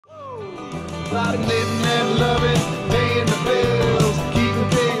Like living and loving, paying the bills, keeping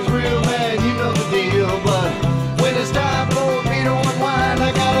things real, man, you know the deal. But when it's time for me to unwind,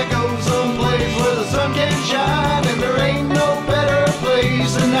 I gotta go someplace where the sun can shine. And there ain't no better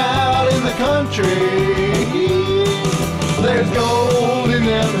place than out in the country. There's gold in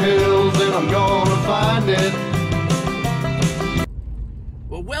them hills and I'm gonna find it.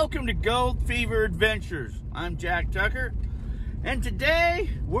 Well, welcome to Gold Fever Adventures. I'm Jack Tucker, and today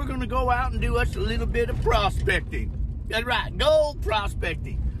we're going to go out and do us a little bit of prospecting. That's right, gold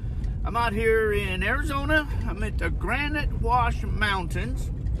prospecting. I'm out here in Arizona. I'm at the Granite Wash Mountains,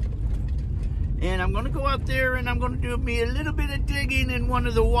 and I'm going to go out there and I'm going to do me a little bit of digging in one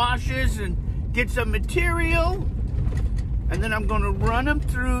of the washes and get some material, and then I'm going to run them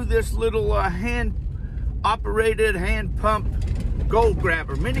through this little hand-operated, hand-pumped gold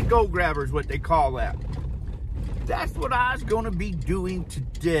grabber. Mini gold grabber is what they call that. That's what I was going to be doing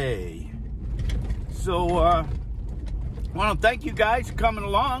today. So, I want to thank you guys for coming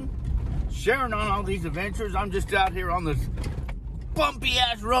along, sharing on all these adventures. I'm just out here on this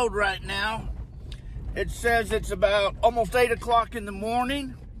bumpy-ass road right now. It says it's about almost 8 o'clock in the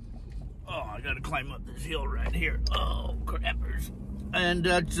morning. Oh, I got to climb up this hill right here. Oh, crappers. And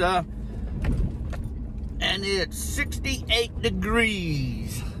it's 68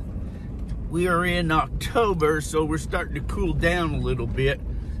 degrees. We are in October, so we're starting to cool down a little bit.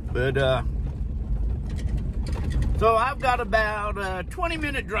 But, so I've got about a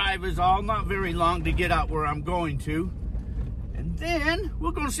 20-minute drive is all, not very long to get out where I'm going to. And then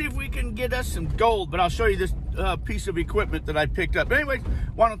we're going to see if we can get us some gold. But I'll show you this piece of equipment that I picked up. But anyways,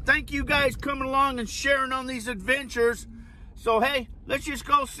 want to thank you guys coming along and sharing on these adventures. So, hey, let's just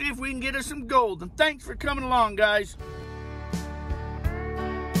go see if we can get us some gold. And thanks for coming along, guys.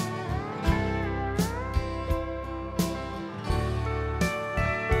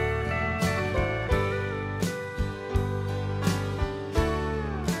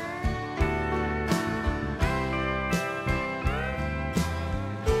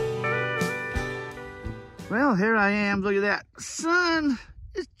 Well, here I am. Look at that. Sun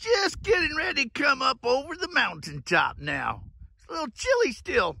is just getting ready to come up over the mountaintop now. It's a little chilly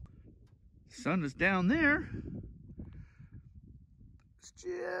still. Sun is down there. It's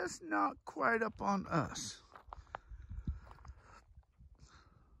just not quite up on us.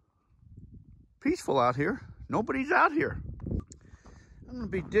 Peaceful out here. Nobody's out here. I'm going to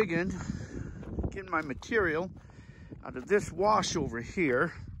be digging, getting my material out of this wash over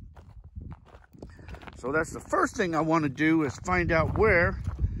here. So that's the first thing I want to do is find out where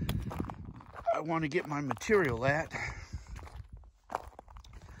I want to get my material at.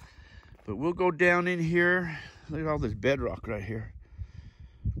 But we'll go down in here. Look at all this bedrock right here.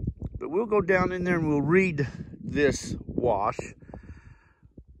 But we'll go down in there and we'll read this wash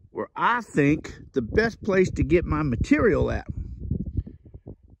where I think the best place to get my material at.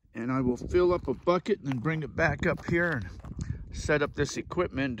 And I will fill up a bucket and then bring it back up here and set up this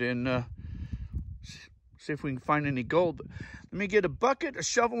equipment and see if we can find any gold. But let me get a bucket, a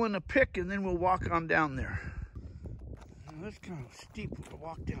shovel, and a pick, and then we'll walk on down there. Now, that's kind of steep to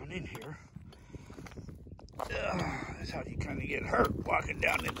walk down in here. That's how you kind of get hurt, walking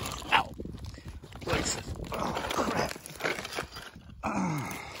down in these places. Oh, crap.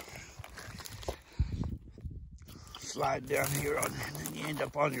 Slide down here, and then you end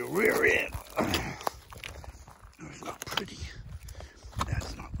up on your rear end. It's not pretty.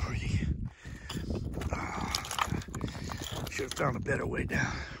 That's not pretty. Should have found a better way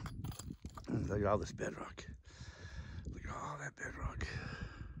down. Look at all this bedrock. Look at all that bedrock.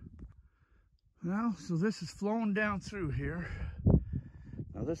 Well, so this is flowing down through here.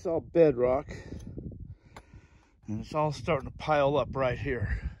 Now this is all bedrock. And it's all starting to pile up right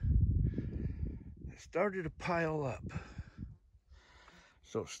here. It started to pile up.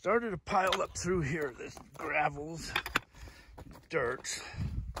 So it started to pile up through here. This gravels, dirts,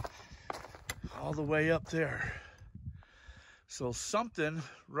 all the way up there. So something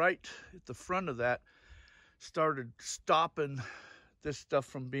right at the front of that started stopping this stuff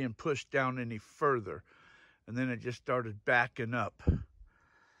from being pushed down any further. And then it just started backing up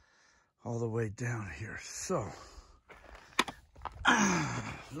all the way down here. So,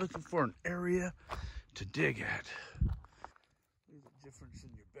 looking for an area to dig at. Look at the difference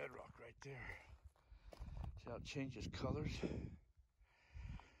in your bedrock right there. See how it changes colors?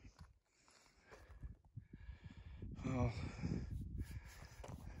 Oh.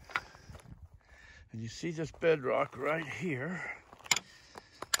 And you see this bedrock right here.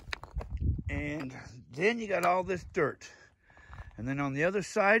 And then you got all this dirt. And then on the other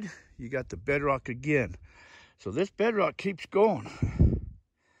side, you got the bedrock again. So this bedrock keeps going.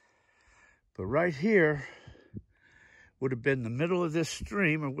 But right here would have been the middle of this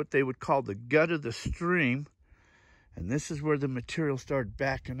stream, or what they would call the gut of the stream. And this is where the material started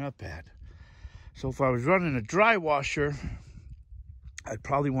backing up at. So if I was running a dry washer, I'd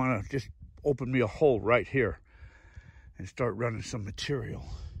probably want to just open me a hole right here and start running some material.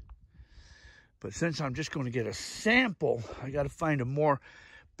 But since I'm just going to get a sample, I got to find a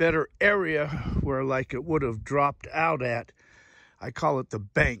better area where like it would have dropped out at. I call it the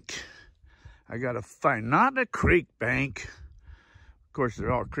bank. I got to find, not a creek bank. Of course,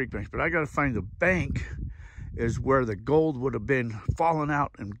 there are creek banks, but I got to find the bank is where the gold would have been falling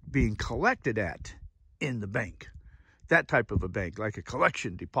out and being collected at in the bank. That type of a bank, like a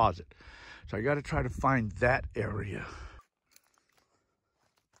collection deposit. So I got to try to find that area.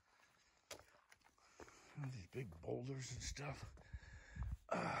 Oh, these big boulders and stuff.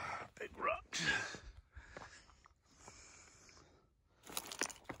 Big rocks.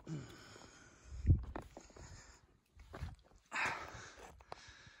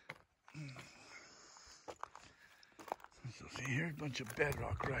 So see, here's a bunch of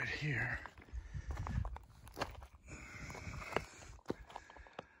bedrock right here.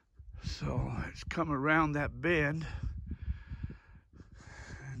 So it's come around that bend,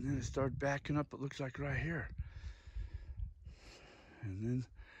 and then it started backing up, it looks like right here. And then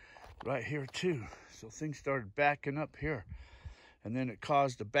right here too. So things started backing up here. And then it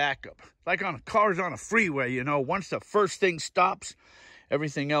caused a backup. Like on cars on a freeway, you know, once the first thing stops,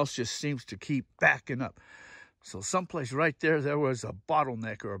 everything else just seems to keep backing up. So someplace right there was a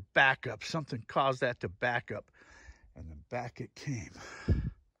bottleneck or a backup. Something caused that to back up. And then back it came.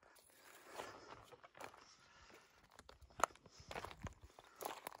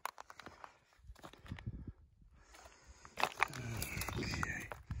 Okay.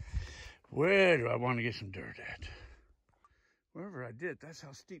 Where do I want to get some dirt at? Wherever I did, that's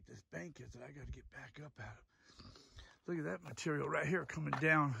how steep this bank is that I got to get back up at it. Look at that material right here coming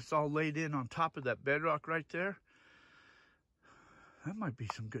down. It's all laid in on top of that bedrock right there. That might be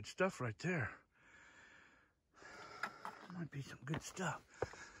some good stuff right there. Might be some good stuff.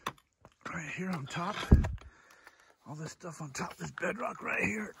 Right here on top. All this stuff on top of this bedrock right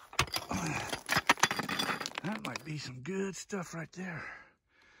here. That might be some good stuff right there.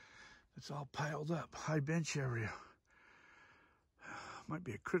 It's all piled up. High bench area. Might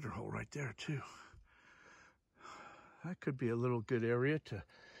be a critter hole right there too. That could be a little good area to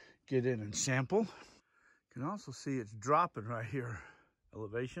get in and sample. You can also see it's dropping right here.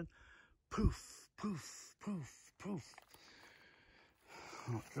 Elevation. Poof, poof, poof, poof.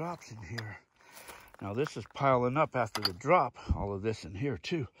 Oh, it drops in here. Now this is piling up after the drop. All of this in here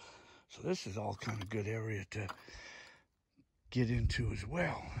too. So this is all kind of good area to get into as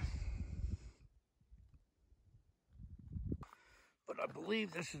well. But I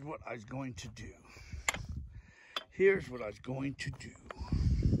believe this is what I was going to do. Here's what I was going to do.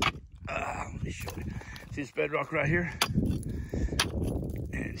 Let me show you. See this bedrock right here?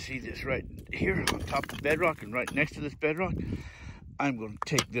 And see this right here on top of the bedrock and right next to this bedrock? I'm going to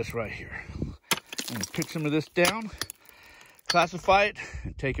take this right here. I'm going to pick some of this down, classify it,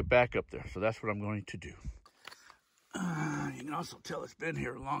 and take it back up there. So that's what I'm going to do. You can also tell it's been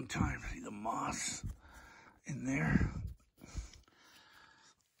here a long time. See the moss in there?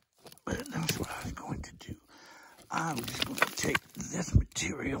 But that's what I was going to do. I'm just going to take this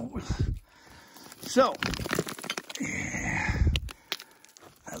material with. So, yeah,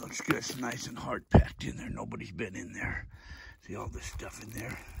 that looks good. It's nice and hard packed in there. Nobody's been in there. See all this stuff in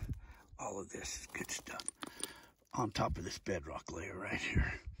there? All of this is good stuff. On top of this bedrock layer right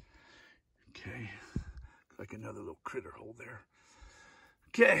here. Okay, like another little critter hole there.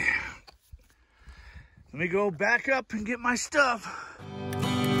 Okay, let me go back up and get my stuff.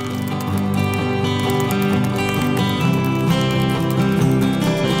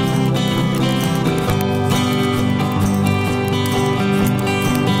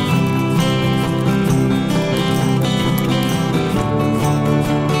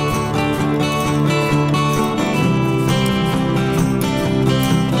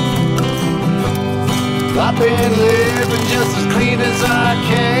 I've been living just as clean as I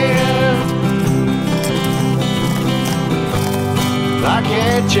can. I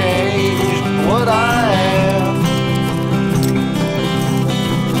can't change what I am.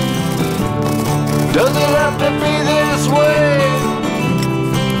 Does it have to be this way?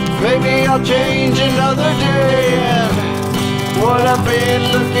 Maybe I'll change another day, and what I've been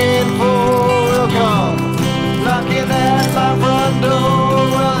looking for will come knocking at my front door.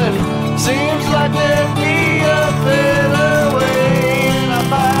 Well, it seems like there'd be a better way, and I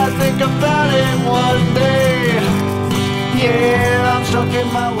might think about it one day. Yeah, I'm stuck in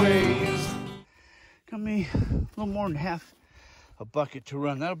my ways. me a little more than half a bucket to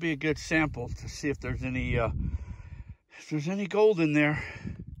run. That'll be a good sample to see if there's any gold in there.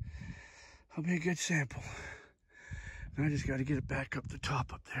 That'll be a good sample. Now I just got to get it back up the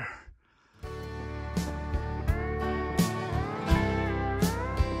top up there.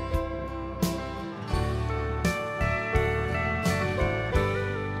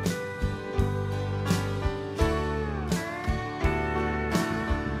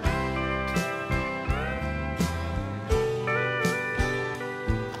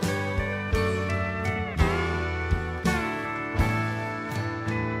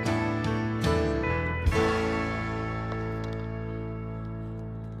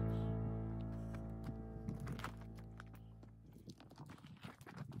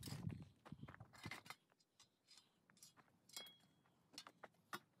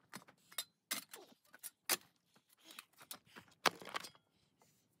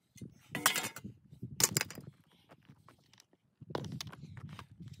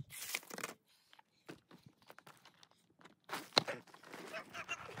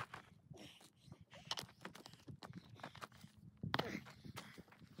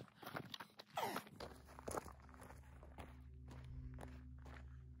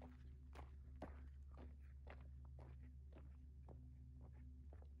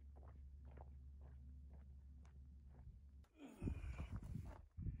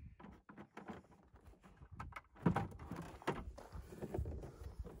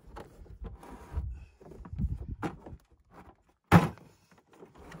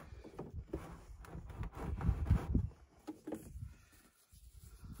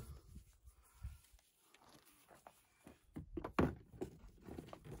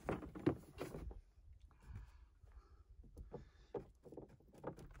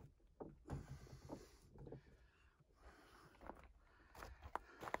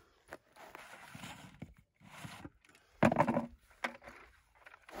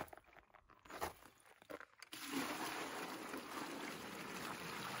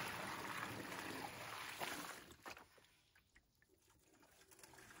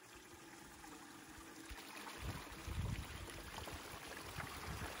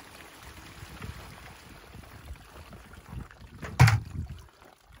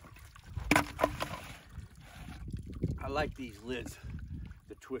 I like these lids,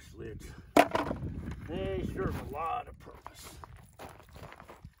 the twist lids. They serve a lot of purpose.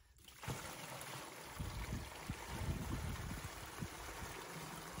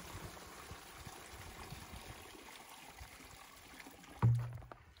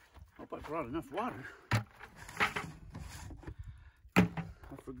 Hope I brought enough water. I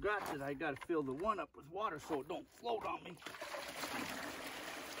forgot that I got to fill the one up with water so it don't float on me.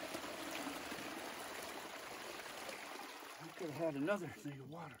 I could have had another thing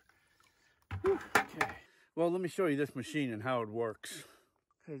of water. Whew. Okay. Well, let me show you this machine and how it works.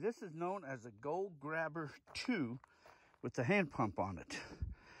 Okay, this is known as a Gold Grabber 2 with the hand pump on it.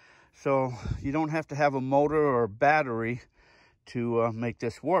 So you don't have to have a motor or a battery to make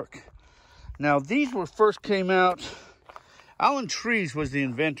this work. Now, these were first came out, Alan Trees was the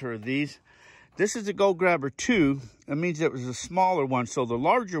inventor of these. This is the Gold Grabber 2. That means it was a smaller one. So the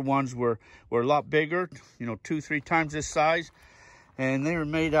larger ones were a lot bigger, you know, 2-3 times this size. And they were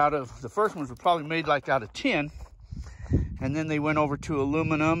made out of, the first ones were probably made like out of tin. And then they went over to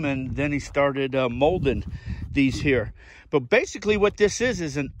aluminum, and then he started molding these here. But basically what this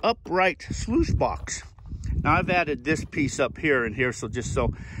is an upright sluice box. Now I've added this piece up here and here, so just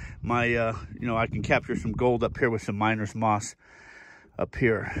so my, you know, I can capture some gold up here with some miner's moss up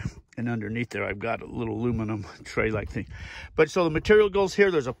here. And underneath there, I've got a little aluminum tray-like thing. But so the material goes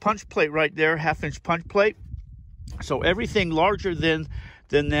here. There's a punch plate right there, 1/2-inch punch plate. So everything larger than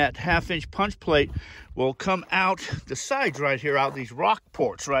that 1/2-inch punch plate will come out the sides right here, out these rock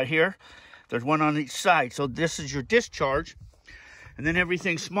ports right here. There's one on each side. So this is your discharge. And then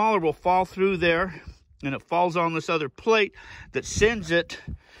everything smaller will fall through there, and it falls on this other plate that sends it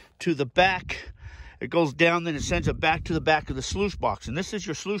to the back. It goes down, then it sends it back to the back of the sluice box. And this is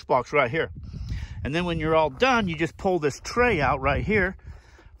your sluice box right here. And then when you're all done, you just pull this tray out right here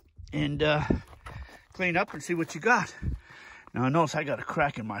and clean up and see what you got. Now I notice I got a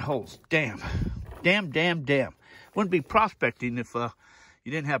crack in my holes. Damn. Wouldn't be prospecting if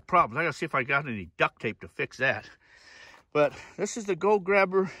you didn't have problems. I gotta see if I got any duct tape to fix that. But this is the Gold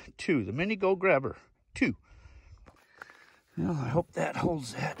Grabber 2, the Mini Gold Grabber 2. Well, I hope that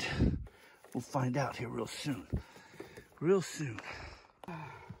holds that. We'll find out here real soon. Real soon.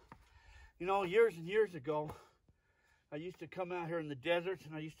 You know, years and years ago, I used to come out here in the desert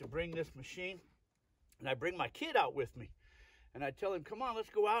and I used to bring this machine, and I bring my kid out with me. And I tell him, come on, let's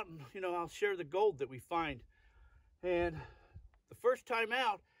go out and, you know, I'll share the gold that we find. And the first time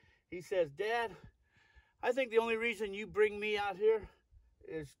out, he says, Dad, I think the only reason you bring me out here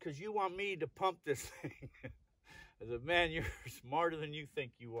is because you want me to pump this thing. I said, man, you're smarter than you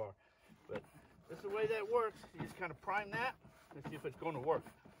think you are. But that's the way that works. You just kind of prime that. Let's see if it's going to work.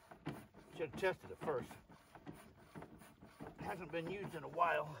 Should have tested it first. It hasn't been used in a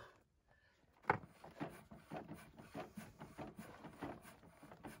while. My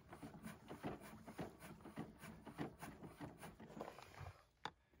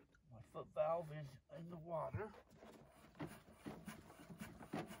foot valve is in the water.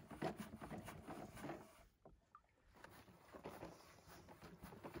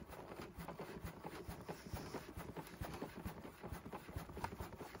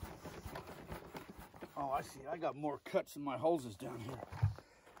 Oh, I see. I got more cuts in my hoses down here.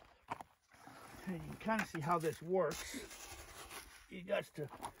 And you can kind of see how this works. You got to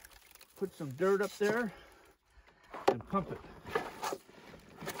put some dirt up there and pump it.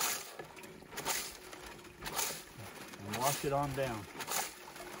 And wash it on down.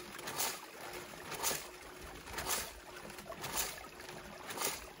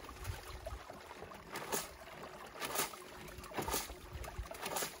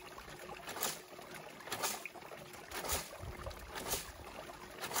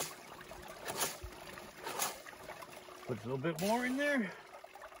 Put a little bit more in there.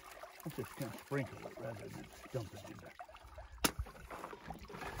 Let's just kind of sprinkle it rather than dump it in there.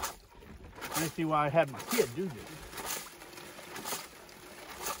 I see why I had my kid do this.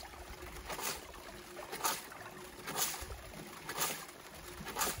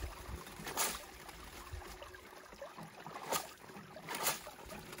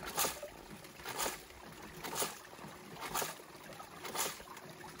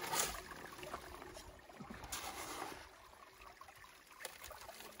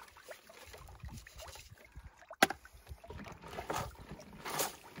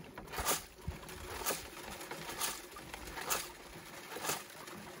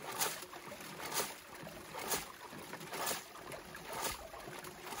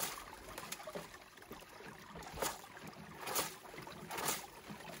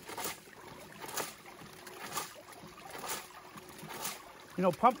 You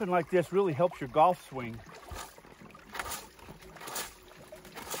know, pumping like this really helps your golf swing.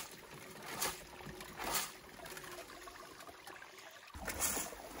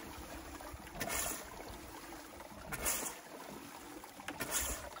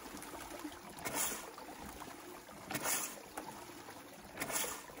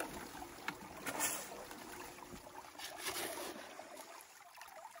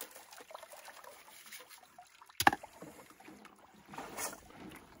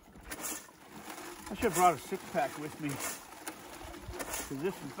 I should have brought a 6-pack with me, because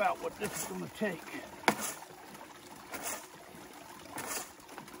this is about what this is going to take.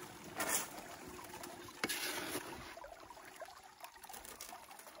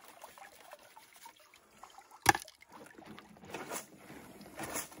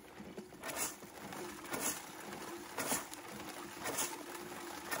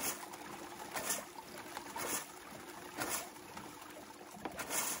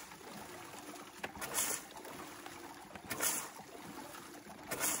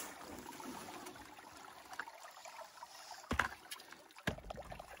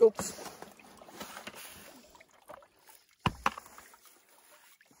 Oops.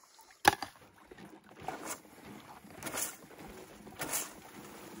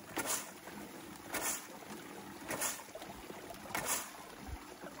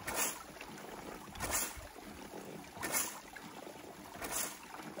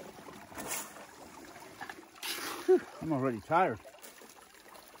 I'm already tired.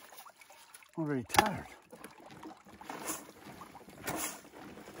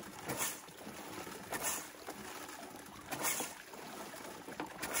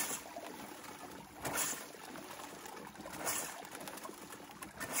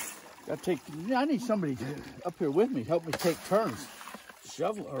 I need somebody up here with me to help me take turns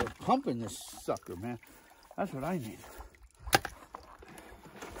shovel or pumping this sucker, man. That's what I need.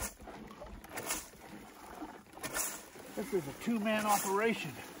 This is a 2-man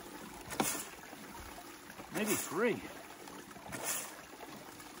operation. Maybe 3.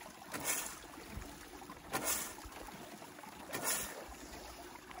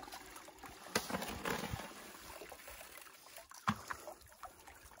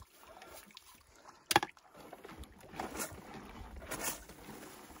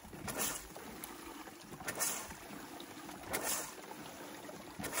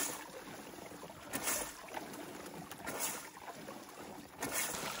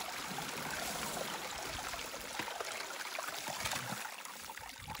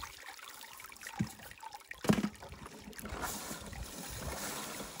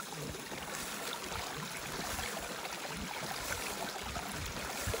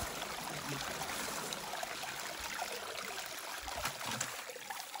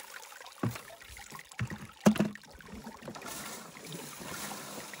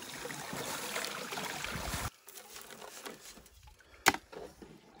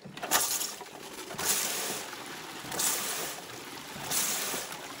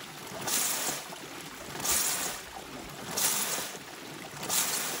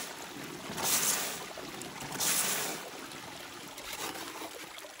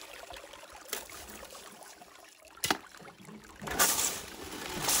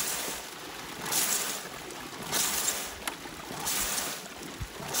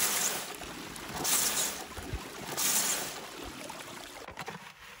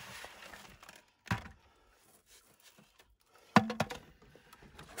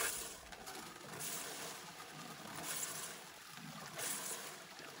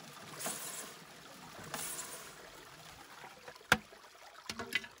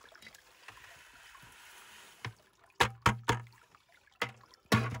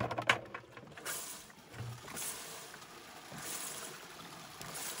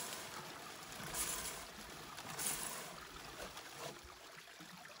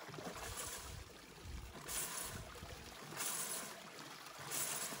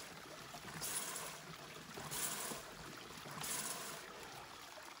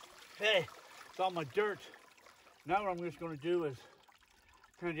 Okay, it's all my dirt. Now what I'm just going to do is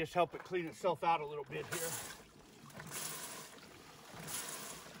kind of just help it clean itself out a little bit here.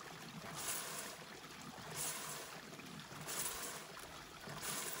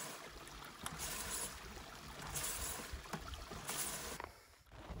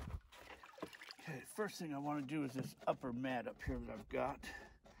 Okay, first thing I want to do is this upper mat up here that I've got.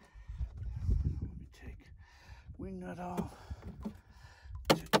 Let me take wing nut off,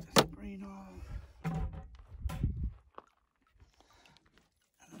 take the screen off, and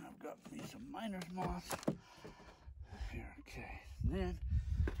then I've got me some miner's moss here. Okay, and then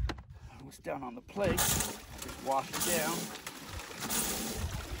what's down on the plate, just wash it down.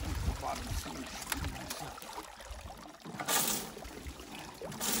 The bottom of some of this screen myself.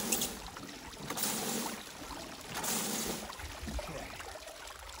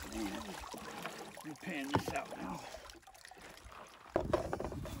 Let me pan this out now.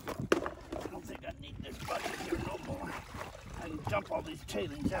 I don't think I need this bucket here no more. I can dump all these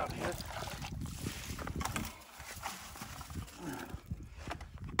tailings out here.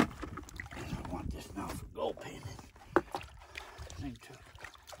 And I want this now for gold painting. Thing too.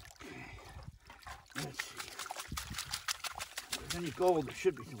 Okay. Let's see. If there's any gold, there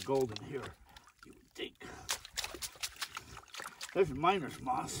should be some gold in here. You would think. There's miner's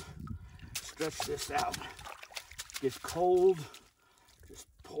moss. Stretch this out. Gets cold. Just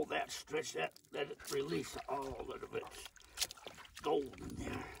pull that, stretch that, let it release all of it. Gold in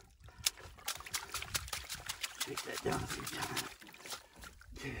there. Take that down a few times.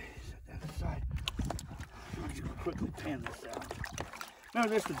 Okay, set that aside. I'm just gonna quickly pan this out. Now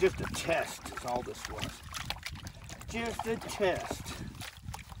this was just a test, is all this was. Just a test.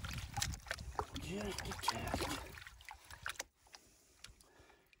 Just a test.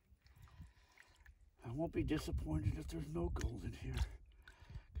 I won't be disappointed if there's no gold in here.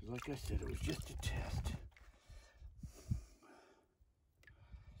 Because like I said, it was just a test.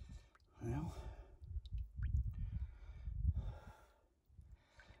 Well,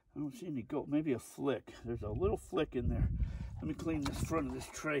 I don't see any gold. Maybe a flick. There's a little flick in there. Let me clean this front of this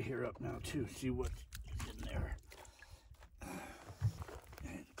tray here up now too. See what's in there.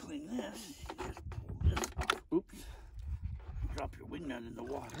 And clean this. Just pull this off. Oops. Drop your wing nut in the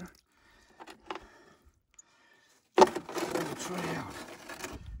water. Tray out,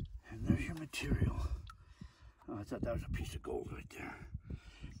 and there's your material. Oh, I thought that was a piece of gold right there.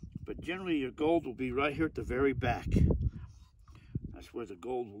 But generally your gold will be right here at the very back. That's where the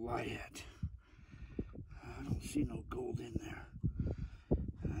gold will lie at. I don't see no gold in there.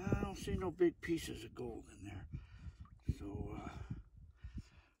 I don't see no big pieces of gold in there. So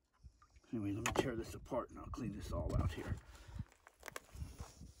anyway, let me tear this apart and I'll clean this all out here.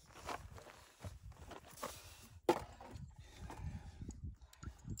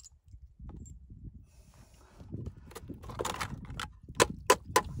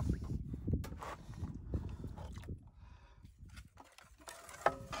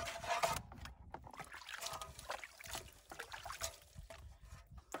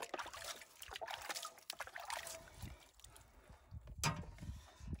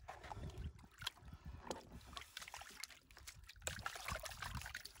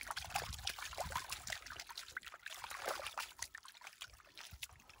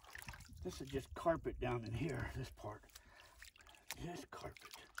 This is just carpet down in here, this part. Just carpet.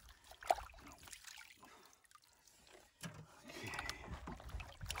 Okay.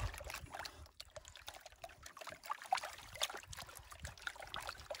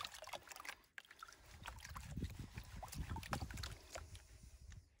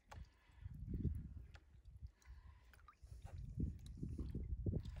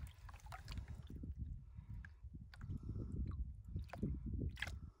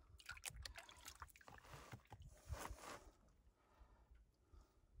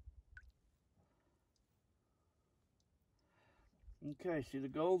 Okay, see the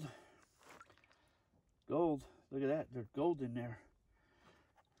gold? Gold. Look at that. There's gold in there.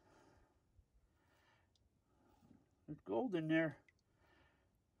 There's gold in there.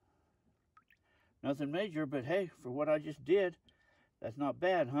 Nothing major, but hey, for what I just did, that's not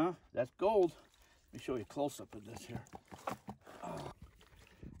bad, huh? That's gold. Let me show you a close-up of this here. Oh. I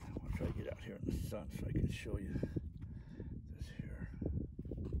want to try to get out here in the sun so I can show you this here.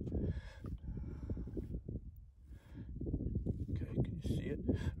 Okay, can you see it?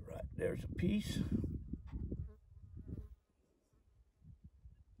 Right, there's a piece.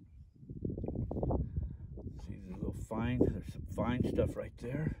 See the little fine, there's some fine stuff right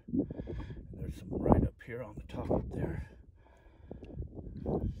there. And there's some right up here on the top up there.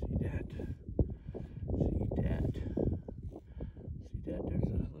 See that? See that? See that? There's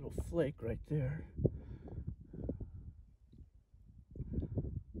a little little flake right there.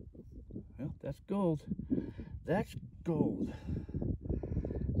 Well, that's gold. That's gold.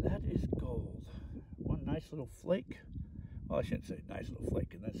 That is gold. One nice little flake. Well, I shouldn't say nice little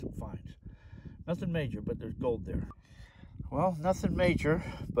flake, and that's some fines. Nothing major, but there's gold there. Well, nothing major,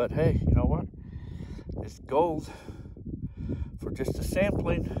 but hey, you know what? It's gold. For just a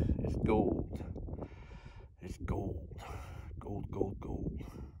sampling, it's gold. It's gold. Gold, gold, gold.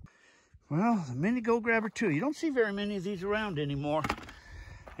 Well, the Mini Gold Grabber 2. You don't see very many of these around anymore.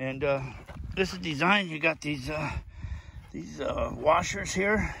 And this is designed, you got these washers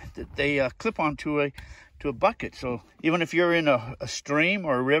here that they clip onto a bucket. So even if you're in a stream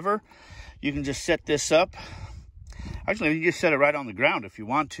or a river, you can just set this up. Actually, you can just set it right on the ground if you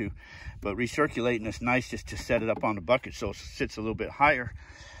want to, but recirculating is nice just to set it up on the bucket so it sits a little bit higher.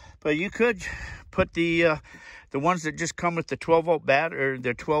 But you could put the ones that just come with the 12-volt or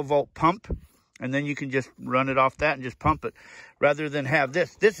the 12-volt pump, and then you can just run it off that and just pump it, rather than have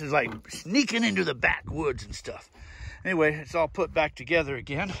this. This is like sneaking into the backwoods and stuff. Anyway, it's all put back together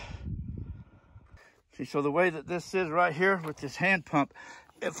again. See, so the way that this is right here with this hand pump,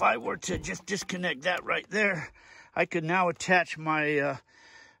 if I were to just disconnect that right there, I could now attach my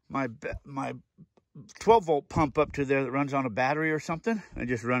my 12-volt pump up to there that runs on a battery or something, and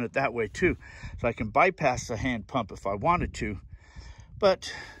just run it that way too. So I can bypass the hand pump if I wanted to.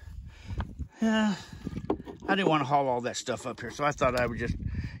 But I didn't want to haul all that stuff up here, so I thought I would just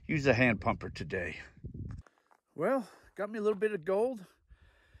use the hand pumper today. Well, got me a little bit of gold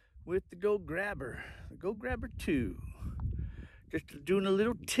with the Gold Grabber, the Gold Grabber 2. Just doing a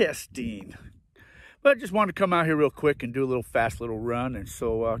little testing. But I just wanted to come out here real quick and do a little fast little run, and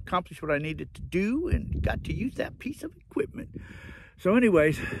so accomplish what I needed to do and got to use that piece of equipment. So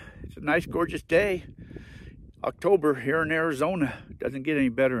anyways, it's a nice, gorgeous day. October here in Arizona. Doesn't get any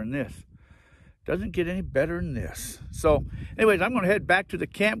better than this. Doesn't get any better than this. So anyways, I'm going to head back to the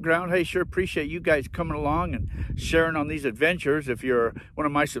campground. Hey, sure appreciate you guys coming along and sharing on these adventures. If you're one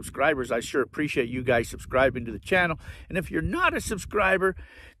of my subscribers, I sure appreciate you guys subscribing to the channel. And if you're not a subscriber,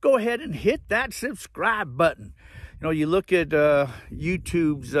 go ahead and hit that subscribe button. You know, you look at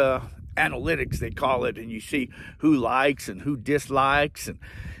YouTube's analytics, they call it, and you see who likes and who dislikes, and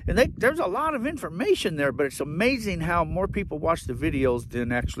there's a lot of information there, but it's amazing how more people watch the videos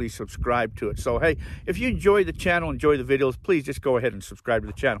than actually subscribe to it. So hey, if you enjoy the channel, enjoy the videos, please just go ahead and subscribe to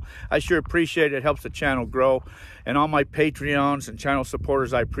the channel. I sure appreciate it. It helps the channel grow. And all my Patreons and channel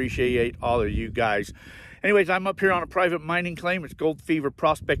supporters, I appreciate all of you guys. Anyways, I'm up here on a private mining claim. It's Gold Fever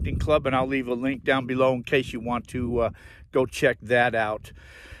Prospecting Club, and I'll leave a link down below in case you want to go check that out.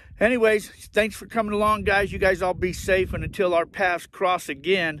 Anyways, thanks for coming along, guys. You guys all be safe, and until our paths cross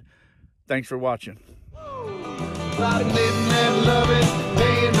again, thanks for watching. I've been living and loving,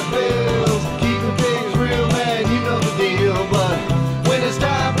 paying the bills, keeping things real, man, you know the deal. But when it's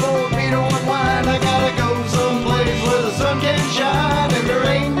time for me to unwind, I gotta go someplace where the sun can shine, and there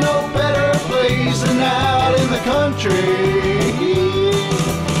ain't no better place than out in the country.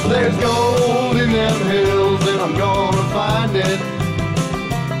 There's gold in them hills, and I'm gonna find it.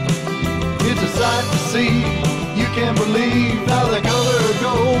 It's a sight to see, you can't believe how the color of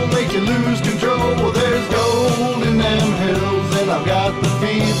gold makes you lose control. Well, there's gold in them hills, and I've got the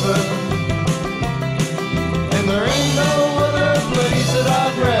fever. And there ain't no other place that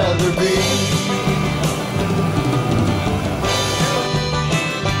I'd rather be.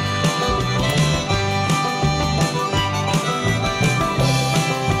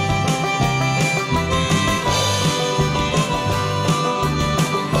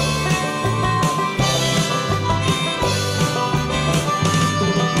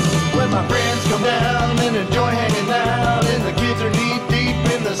 Enjoy hanging out, and the kids are knee deep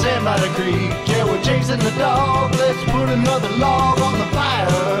in the sand by the creek. Yeah, we're chasing the dog, let's put another log on the fire.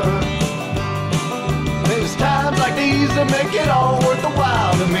 There's times like these that make it all worth the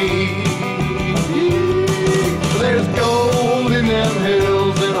while to me. There's gold in them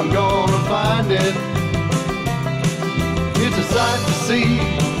hills, and I'm gonna find it. It's a sight to see,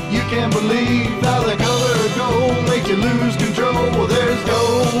 you can't believe how the color of gold makes you lose control. Well, there's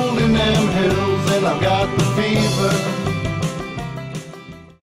gold in them hills, and I've got the fever.